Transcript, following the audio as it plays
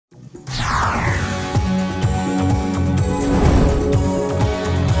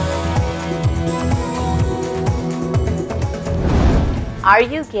Are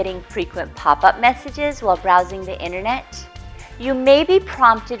you getting frequent pop-up messages while browsing the internet? You may be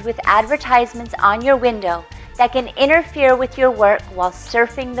prompted with advertisements on your window that can interfere with your work while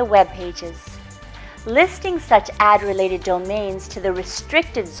surfing the web pages. Listing such ad-related domains to the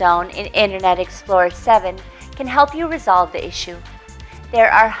restricted zone in Internet Explorer 7 can help you resolve the issue. There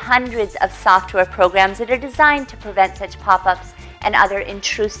are hundreds of software programs that are designed to prevent such pop-ups and other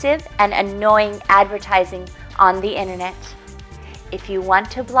intrusive and annoying advertising on the internet. If you want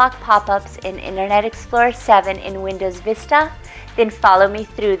to block pop-ups in Internet Explorer 7 in Windows Vista, then follow me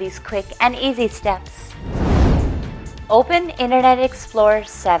through these quick and easy steps. Open Internet Explorer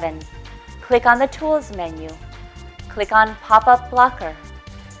 7. Click on the Tools menu. Click on Pop-up Blocker.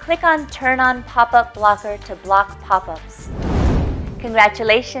 Click on Turn on Pop-up Blocker to block pop-ups.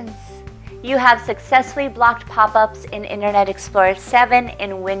 Congratulations! You have successfully blocked pop-ups in Internet Explorer 7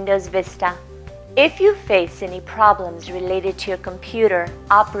 in Windows Vista. If you face any problems related to your computer,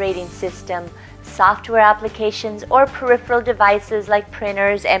 operating system, software applications, or peripheral devices like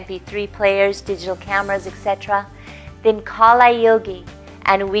printers, MP3 players, digital cameras, etc., then call iYogi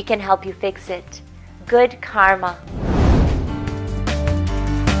and we can help you fix it. Good karma!